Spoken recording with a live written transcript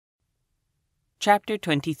Chapter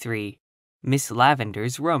 23. Miss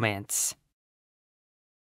Lavendar's Romance.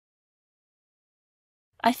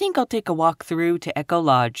 "I think I'll take a walk through to Echo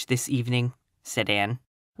Lodge this evening," said Anne,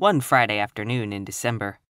 one Friday afternoon in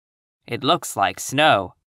December. "It looks like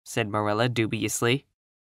snow," said Marilla dubiously.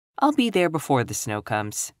 "I'll be there before the snow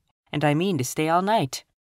comes, and I mean to stay all night.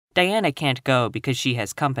 Diana can't go because she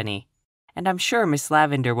has company, and I'm sure Miss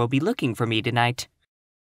Lavendar will be looking for me tonight.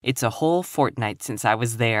 It's a whole fortnight since I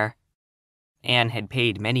was there." Anne had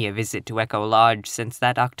paid many a visit to Echo Lodge since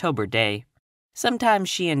that October day. Sometimes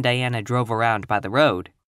she and Diana drove around by the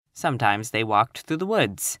road. Sometimes they walked through the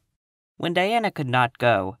woods. When Diana could not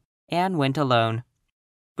go, Anne went alone.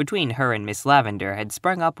 Between her and Miss Lavendar had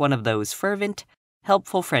sprung up one of those fervent,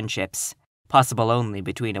 helpful friendships, possible only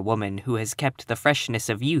between a woman who has kept the freshness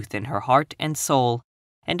of youth in her heart and soul,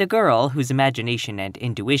 and a girl whose imagination and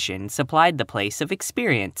intuition supplied the place of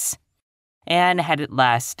experience. Anne had at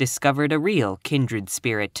last discovered a real kindred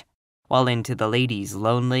spirit, while into the lady's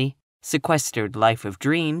lonely, sequestered life of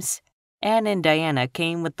dreams, Anne and Diana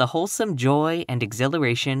came with the wholesome joy and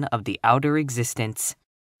exhilaration of the outer existence,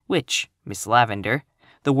 which Miss Lavendar,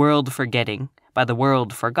 the world forgetting, by the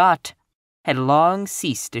world forgot, had long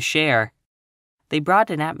ceased to share. They brought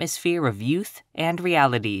an atmosphere of youth and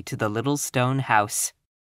reality to the little stone house.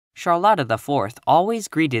 Charlotta the Fourth always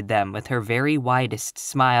greeted them with her very widest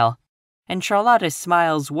smile, and Charlotta's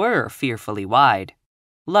smiles were fearfully wide,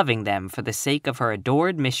 loving them for the sake of her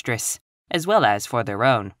adored mistress, as well as for their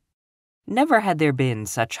own. Never had there been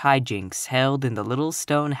such hijinks held in the little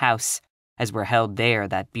stone house as were held there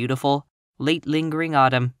that beautiful, late-lingering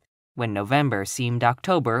autumn, when November seemed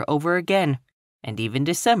October over again, and even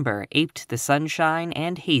December aped the sunshine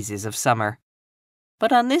and hazes of summer.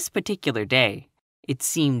 But on this particular day, it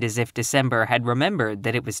seemed as if December had remembered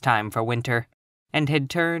that it was time for winter, and had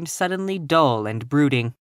turned suddenly dull and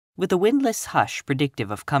brooding, with a windless hush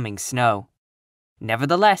predictive of coming snow.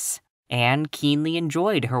 Nevertheless, Anne keenly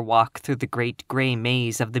enjoyed her walk through the great gray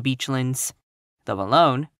maze of the beechlands. Though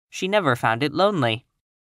alone, she never found it lonely.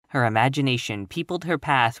 Her imagination peopled her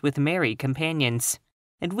path with merry companions,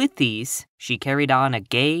 and with these she carried on a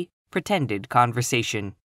gay, pretended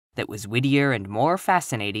conversation that was wittier and more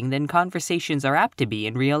fascinating than conversations are apt to be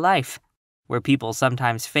in real life, where people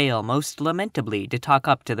sometimes fail most lamentably to talk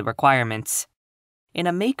up to the requirements. In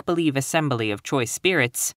a make-believe assembly of choice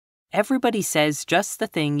spirits, everybody says just the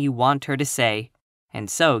thing you want her to say, and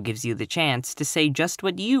so gives you the chance to say just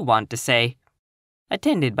what you want to say.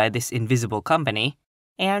 Attended by this invisible company,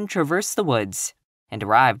 Anne traversed the woods and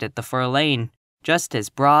arrived at the fir lane just as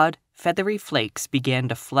broad, feathery flakes began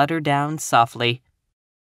to flutter down softly.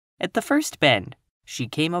 At the first bend, she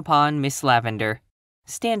came upon Miss Lavendar,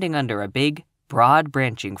 standing under a big,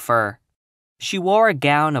 broad-branching fir. She wore a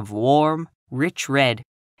gown of warm, rich red,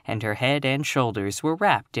 and her head and shoulders were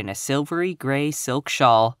wrapped in a silvery gray silk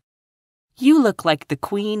shawl. "You look like the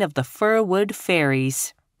queen of the fir-wood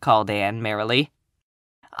fairies," called Anne merrily.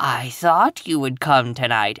 "I thought you would come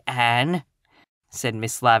tonight, Anne," said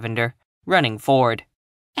Miss Lavendar, running forward.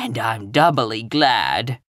 "And I'm doubly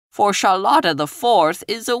glad, for Charlotta the Fourth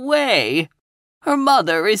is away. Her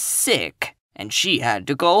mother is sick, and she had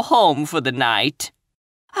to go home for the night.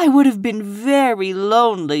 I would have been very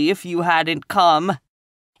lonely if you hadn't come.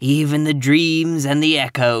 Even the dreams and the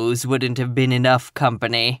echoes wouldn't have been enough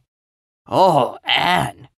company. Oh,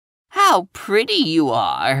 Anne, how pretty you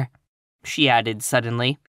are," she added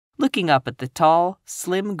suddenly, looking up at the tall,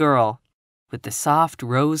 slim girl, with the soft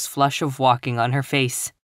rose flush of walking on her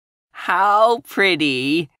face. "How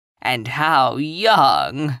pretty, and how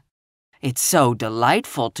young. It's so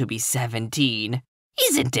delightful to be 17,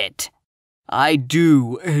 isn't it?" "I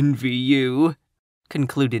do envy you,"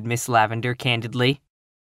 concluded Miss Lavendar candidly.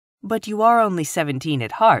 "But you are only 17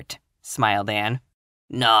 at heart," smiled Anne.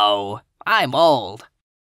 "No, I'm old.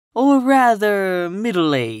 Or rather,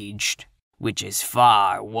 middle-aged, which is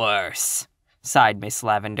far worse," sighed Miss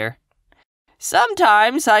Lavendar.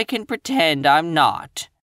 "Sometimes I can pretend I'm not,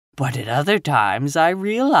 but at other times I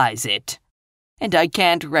realize it. And I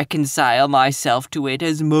can't reconcile myself to it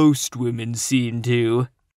as most women seem to.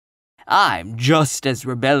 I'm just as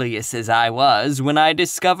rebellious as I was when I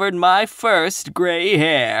discovered my first gray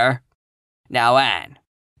hair. Now, Anne,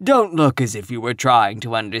 don't look as if you were trying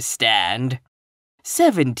to understand.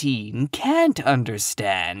 17 can't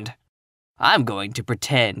understand. I'm going to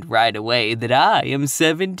pretend right away that I am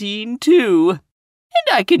 17 too.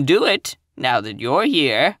 And I can do it, now that you're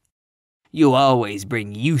here. You always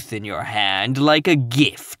bring youth in your hand like a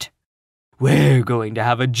gift. We're going to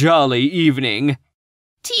have a jolly evening.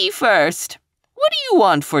 Tea first. What do you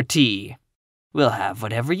want for tea? We'll have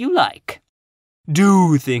whatever you like."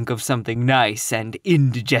 Do think of something nice and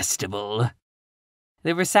indigestible."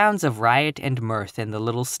 There were sounds of riot and mirth in the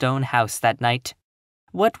little stone house that night.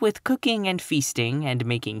 What with cooking and feasting and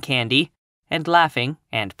making candy, and laughing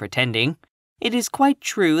and pretending, it is quite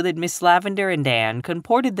true that Miss Lavendar and Anne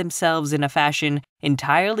comported themselves in a fashion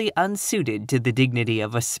entirely unsuited to the dignity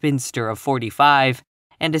of a spinster of 45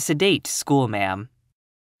 and a sedate schoolma'am.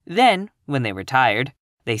 Then, when they were tired,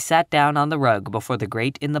 they sat down on the rug before the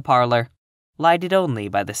grate in the parlor, lighted only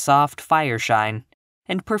by the soft fireshine,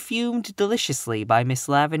 and perfumed deliciously by Miss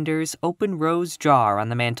Lavendar's open rose jar on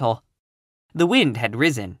the mantel. The wind had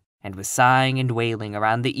risen, and was sighing and wailing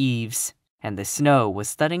around the eaves, and the snow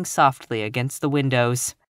was thudding softly against the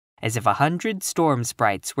windows, as if 100 storm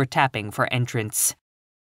sprites were tapping for entrance.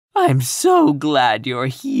 "I'm so glad you're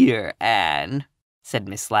here, Anne," said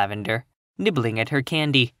Miss Lavendar, nibbling at her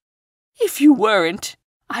candy. "If you weren't,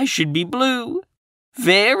 I should be blue.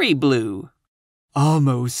 Very blue.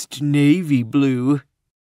 Almost navy blue.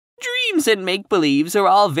 Dreams and make-believes are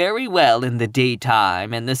all very well in the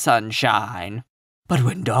daytime and the sunshine, but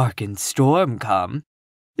when dark and storm come,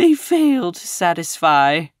 they fail to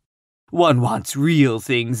satisfy. One wants real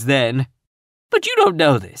things then. But you don't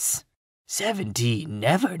know this. 17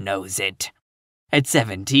 never knows it. At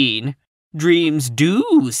 17, dreams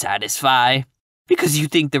do satisfy, because you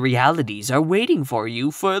think the realities are waiting for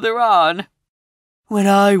you further on. When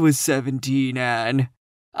I was 17, Anne,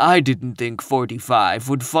 I didn't think 45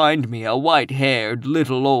 would find me a white-haired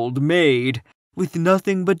little old maid with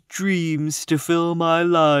nothing but dreams to fill my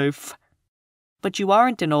life." "But you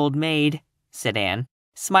aren't an old maid," said Anne,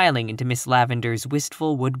 smiling into Miss Lavendar's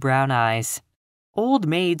wistful wood-brown eyes. "Old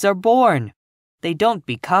maids are born. They don't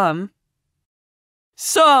become."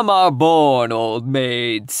 "Some are born old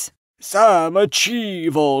maids. Some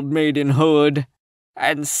achieve old maidenhood.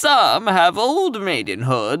 And some have old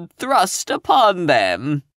maidenhood thrust upon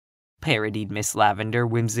them," parodied Miss Lavendar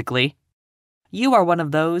whimsically. "You are one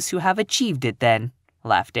of those who have achieved it then,"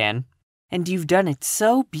 laughed Anne. "And you've done it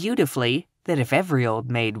so beautifully that if every old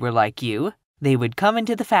maid were like you, they would come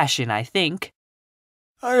into the fashion, I think."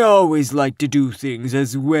 "I always like to do things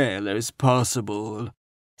as well as possible,"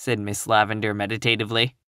 said Miss Lavendar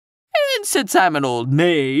meditatively. "And since I'm an old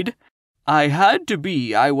maid,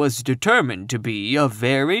 I was determined to be a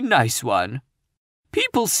very nice one.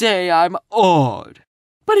 People say I'm odd,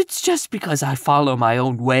 but it's just because I follow my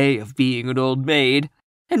own way of being an old maid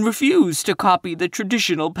and refuse to copy the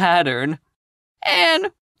traditional pattern.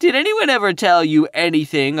 Anne, did anyone ever tell you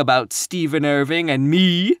anything about Stephen Irving and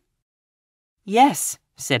me?" "Yes,"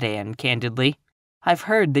 said Anne candidly. "I've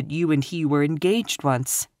heard that you and he were engaged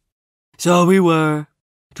once." "So we were,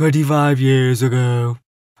 25 years ago.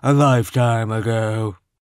 A lifetime ago.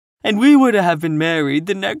 And we were to have been married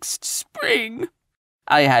the next spring.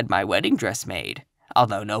 I had my wedding dress made,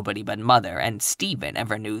 although nobody but Mother and Stephen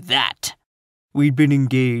ever knew that. We'd been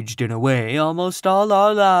engaged in a way almost all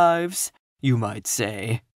our lives, you might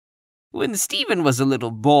say. When Stephen was a little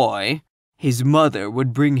boy, his mother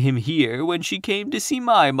would bring him here when she came to see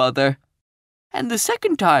my mother. And the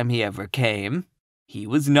second time he ever came, he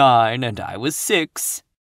was 9 and I was 6.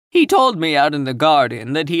 He told me out in the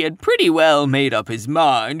garden that he had pretty well made up his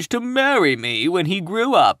mind to marry me when he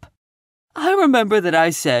grew up. I remember that I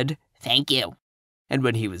said, 'Thank you.' And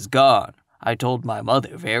when he was gone, I told my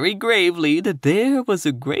mother very gravely that there was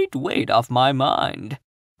a great weight off my mind,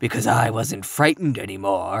 because I wasn't frightened any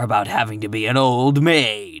more about having to be an old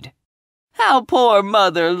maid. How poor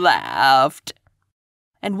Mother laughed."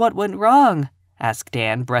 "And what went wrong?" asked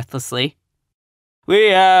Anne breathlessly. "We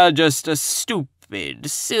had just a stupid,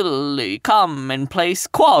 silly, commonplace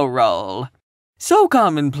quarrel. So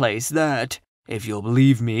commonplace that, if you'll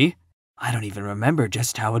believe me, I don't even remember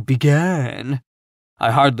just how it began.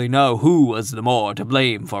 I hardly know who was the more to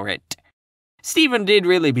blame for it. Stephen did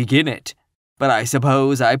really begin it, but I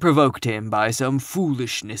suppose I provoked him by some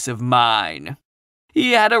foolishness of mine.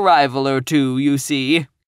 He had a rival or two, you see.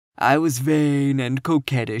 I was vain and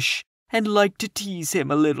coquettish, and liked to tease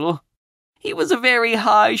him a little. He was a very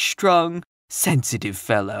high-strung, sensitive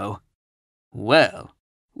fellow. Well,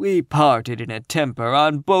 we parted in a temper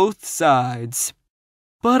on both sides.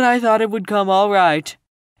 But I thought it would come all right,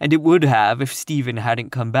 and it would have if Stephen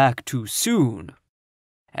hadn't come back too soon.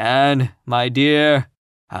 And, my dear,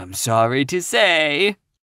 I'm sorry to say,"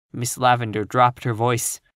 Miss Lavendar dropped her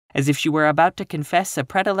voice, as if she were about to confess a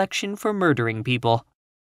predilection for murdering people,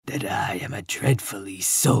 "that I am a dreadfully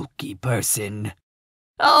sulky person."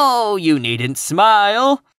 "Oh, you needn't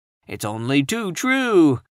smile. It's only too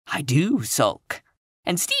true. I do sulk.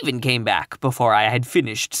 And Stephen came back before I had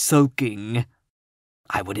finished sulking.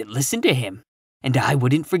 I wouldn't listen to him, and I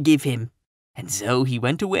wouldn't forgive him. And so he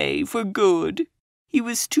went away for good. He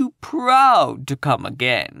was too proud to come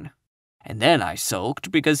again. And then I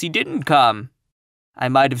sulked because he didn't come. I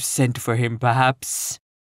might have sent for him, perhaps,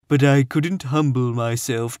 but I couldn't humble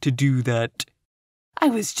myself to do that. I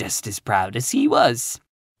was just as proud as he was.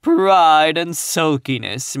 Pride and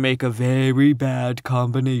sulkiness make a very bad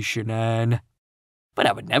combination, Anne. But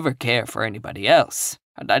I would never care for anybody else,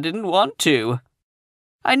 and I didn't want to.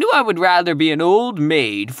 I knew I would rather be an old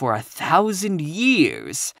maid for 1,000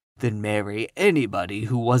 years than marry anybody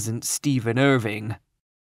who wasn't Stephen Irving.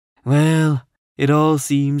 Well, it all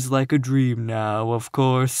seems like a dream now, of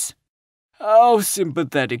course. How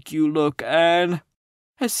sympathetic you look, Anne.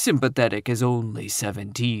 As sympathetic as only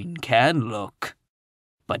 17 can look.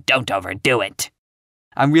 But don't overdo it.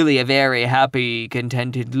 I'm really a very happy,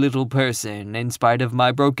 contented little person in spite of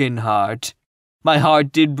my broken heart. My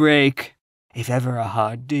heart did break, if ever a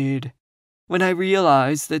heart did, when I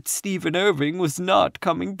realized that Stephen Irving was not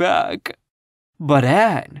coming back. But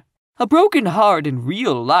Anne, a broken heart in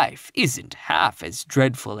real life isn't half as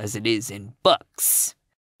dreadful as it is in books.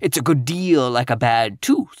 It's a good deal like a bad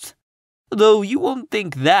tooth, though you won't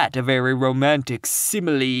think that a very romantic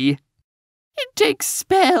simile. It takes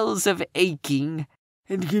spells of aching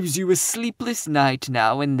and gives you a sleepless night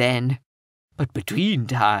now and then. But between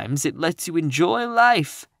times it lets you enjoy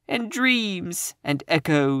life and dreams and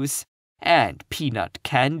echoes and peanut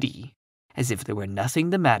candy, as if there were nothing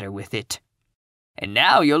the matter with it. And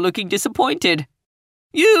now you're looking disappointed.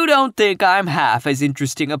 You don't think I'm half as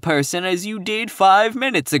interesting a person as you did 5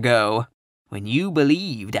 minutes ago, when you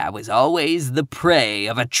believed I was always the prey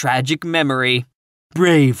of a tragic memory,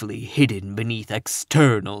 bravely hidden beneath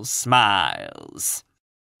external smiles.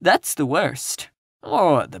 That's the worst,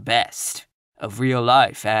 or the best, of real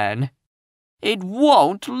life, Anne. It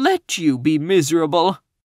won't let you be miserable.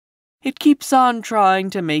 It keeps on trying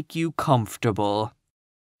to make you comfortable,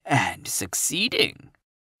 and succeeding,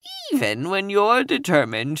 even when you're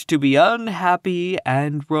determined to be unhappy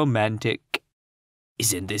and romantic.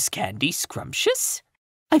 Isn't this candy scrumptious?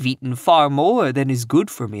 I've eaten far more than is good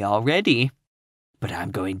for me already, but I'm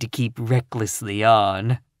going to keep recklessly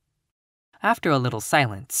on. After a little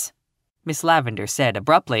silence, Miss Lavendar said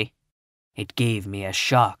abruptly, "It gave me a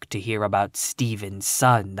shock to hear about Stephen's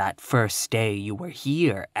son that first day you were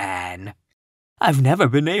here, Anne. I've never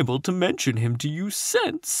been able to mention him to you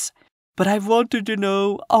since, but I've wanted to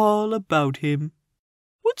know all about him.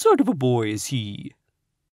 What sort of a boy is he?"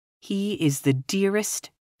 "He is the dearest,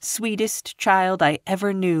 sweetest child I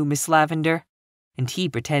ever knew, Miss Lavendar, and he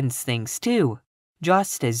pretends things too,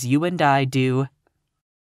 just as you and I do."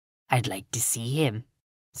 "I'd like to see him,"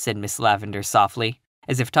 said Miss Lavendar softly,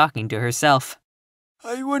 as if talking to herself.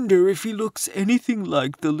 "I wonder if he looks anything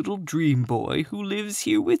like the little dream boy who lives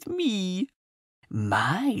here with me.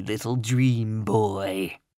 My little dream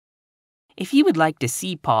boy." "If you would like to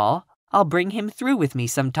see Paul, I'll bring him through with me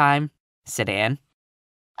sometime," said Anne.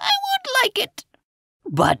 "I would like it,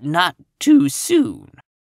 but not too soon.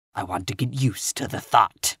 I want to get used to the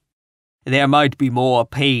thought. There might be more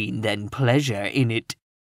pain than pleasure in it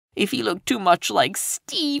if he looked too much like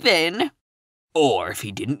Stephen, or if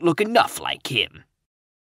he didn't look enough like him.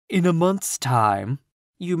 In a month's time,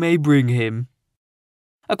 you may bring him."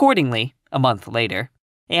 Accordingly, a month later,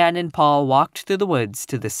 Anne and Paul walked through the woods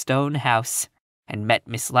to the stone house and met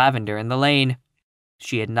Miss Lavendar in the lane.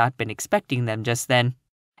 She had not been expecting them just then,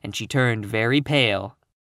 and she turned very pale.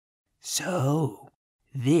 "So,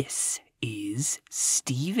 this is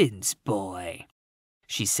Stephen's boy,"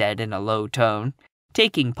 she said in a low tone,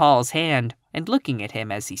 taking Paul's hand and looking at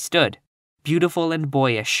him as he stood, beautiful and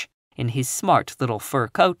boyish, in his smart little fur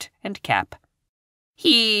coat and cap.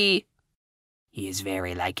 He is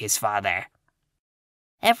very like his father."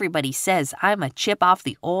 "Everybody says I'm a chip off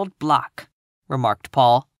the old block," remarked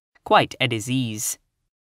Paul, quite at his ease.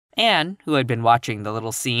 Anne, who had been watching the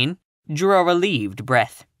little scene, drew a relieved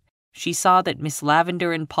breath. She saw that Miss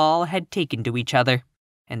Lavendar and Paul had taken to each other,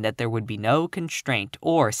 and that there would be no constraint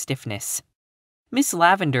or stiffness. Miss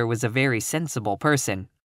Lavendar was a very sensible person,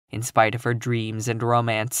 in spite of her dreams and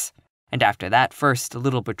romance, and after that first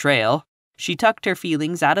little betrayal, she tucked her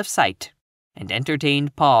feelings out of sight, and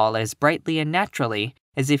entertained Paul as brightly and naturally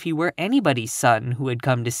as if he were anybody's son who had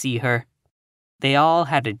come to see her. They all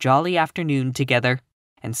had a jolly afternoon together,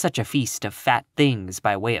 and such a feast of fat things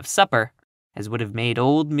by way of supper as would have made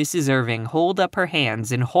old Mrs. Irving hold up her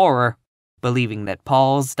hands in horror, believing that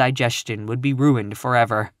Paul's digestion would be ruined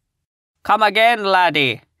forever. "Come again,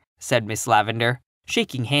 laddie," said Miss Lavendar,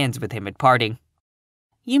 shaking hands with him at parting.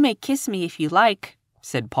 "You may kiss me if you like,"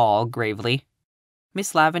 said Paul gravely.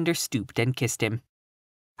 Miss Lavendar stooped and kissed him.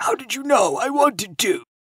 "How did you know I wanted to?"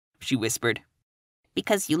 she whispered.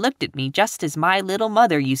 Because you looked at me just as my little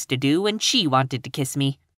mother used to do when she wanted to kiss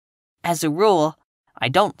me. As a rule, I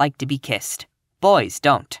don't like to be kissed. Boys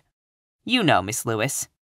don't. You know, Miss Lewis.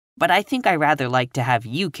 But I think I rather like to have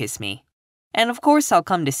you kiss me. And of course I'll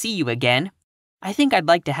come to see you again. I think I'd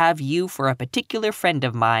like to have you for a particular friend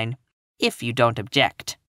of mine, if you don't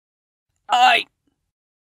object. I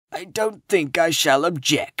don't think I shall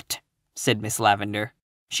object, said Miss Lavendar.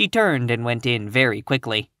 She turned and went in very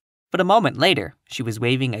quickly. But a moment later, she was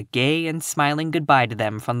waving a gay and smiling goodbye to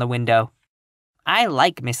them from the window. I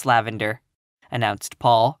like Miss Lavendar, announced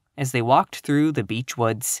Paul as they walked through the beech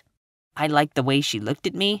woods. I like the way she looked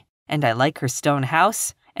at me, and I like her stone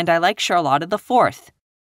house, and I like Charlotta the Fourth.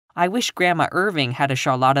 I wish Grandma Irving had a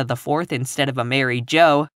Charlotta the Fourth instead of a Mary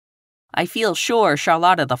Jo. I feel sure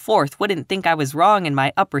Charlotta the Fourth wouldn't think I was wrong in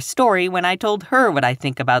my upper story when I told her what I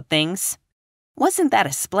think about things. Wasn't that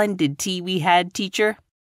a splendid tea we had, teacher?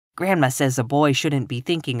 Grandma says a boy shouldn't be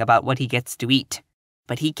thinking about what he gets to eat,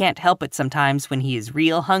 but he can't help it sometimes when he is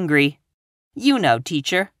real hungry. You know,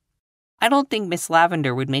 teacher. I don't think Miss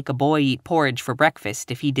Lavendar would make a boy eat porridge for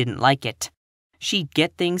breakfast if he didn't like it. She'd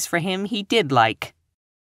get things for him he did like.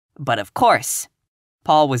 But of course,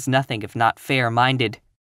 Paul was nothing if not fair-minded.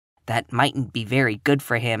 That mightn't be very good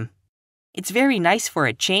for him. It's very nice for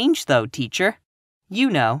a change, though, teacher. You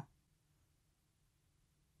know.